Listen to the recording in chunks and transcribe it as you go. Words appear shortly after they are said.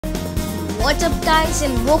What's up, guys,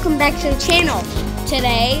 and welcome back to the channel.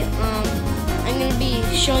 Today, I'm going to be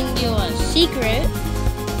showing you a secret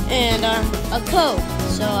and a code.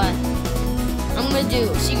 So, I'm going to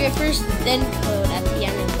do secret first, then code at the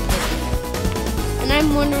end of the video. And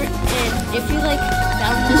I'm wondering, if you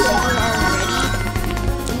found this secret already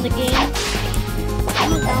in the game,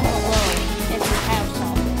 comment down below if you have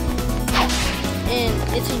something. And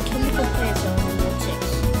it's in chemical plants on World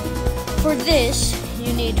 6. For this,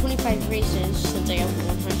 you need 25 races. Since I have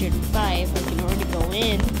 105, I can already go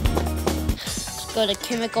in. Let's go to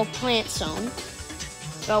chemical plant zone.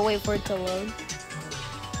 So I'll wait for it to load.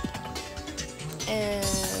 And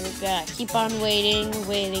we gotta keep on waiting.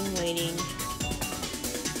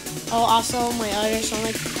 Oh, also my other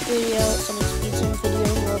Sonic video, Sonic Speedson video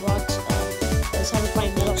in Roblox, is how to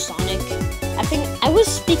find Metal Sonic. I think I was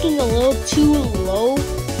speaking a little too low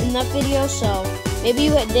in that video, so maybe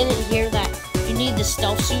you didn't hear that. You need the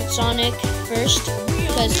stealth suit Sonic first,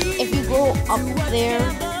 because if you go up there,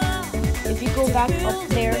 if you go back up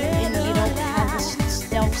there and you don't have the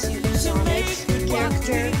stealth suit Sonic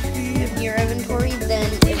character in your inventory,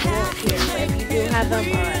 then it won't appear. But if you do have them,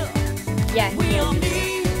 yeah, he will be.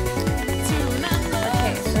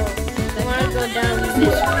 Okay, so I want to go down this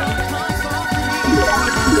way.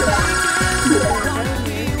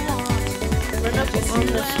 Run up on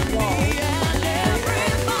this wall.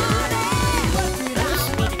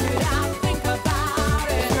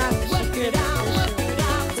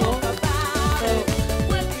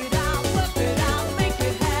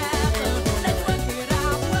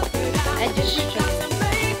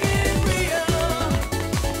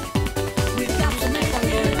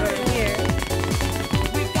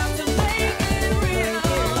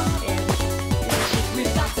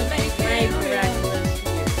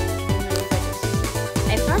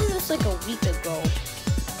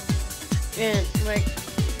 And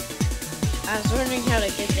I was wondering how to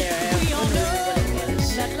get there. I was wondering what it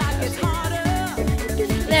was.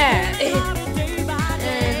 There.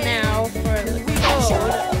 And now for the code.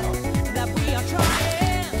 Hold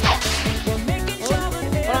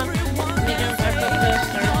on. Maybe if I put this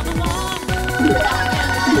start.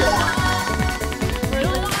 For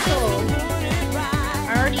the code,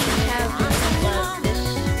 I already have this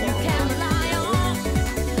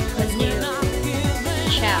a new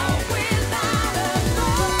chow.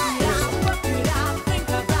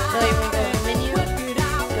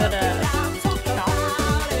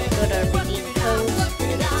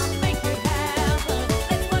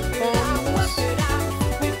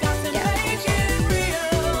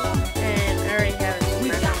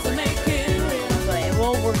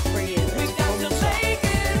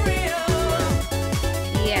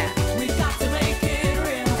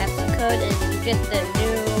 Get the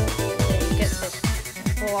you get this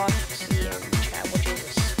velocity chat, which is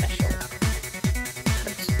special,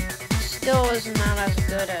 but still is not as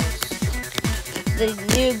good as the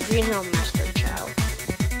new Greenhouse Master Chow.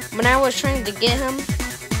 When I was trying to get him,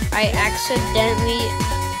 I accidentally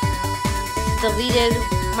deleted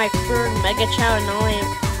my third Mega Chow, and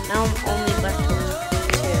now I'm only left with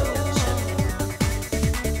 2. So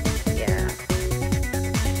yeah,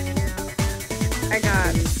 I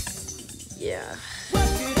got. Yeah,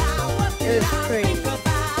 it was pretty.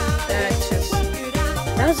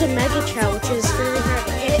 That was a Mega Chow, which is really hard.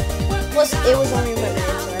 It was only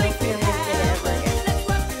limited, so I don't think I'm gonna get it ever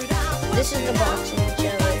again. This is the box which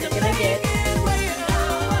you're gonna get.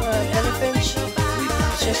 Benefits,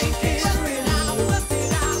 it's just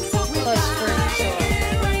plus free.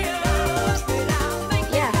 So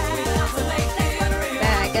yeah,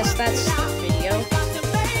 I guess that's the video.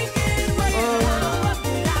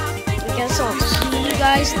 I guess I'll see you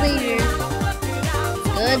guys later.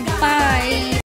 Goodbye.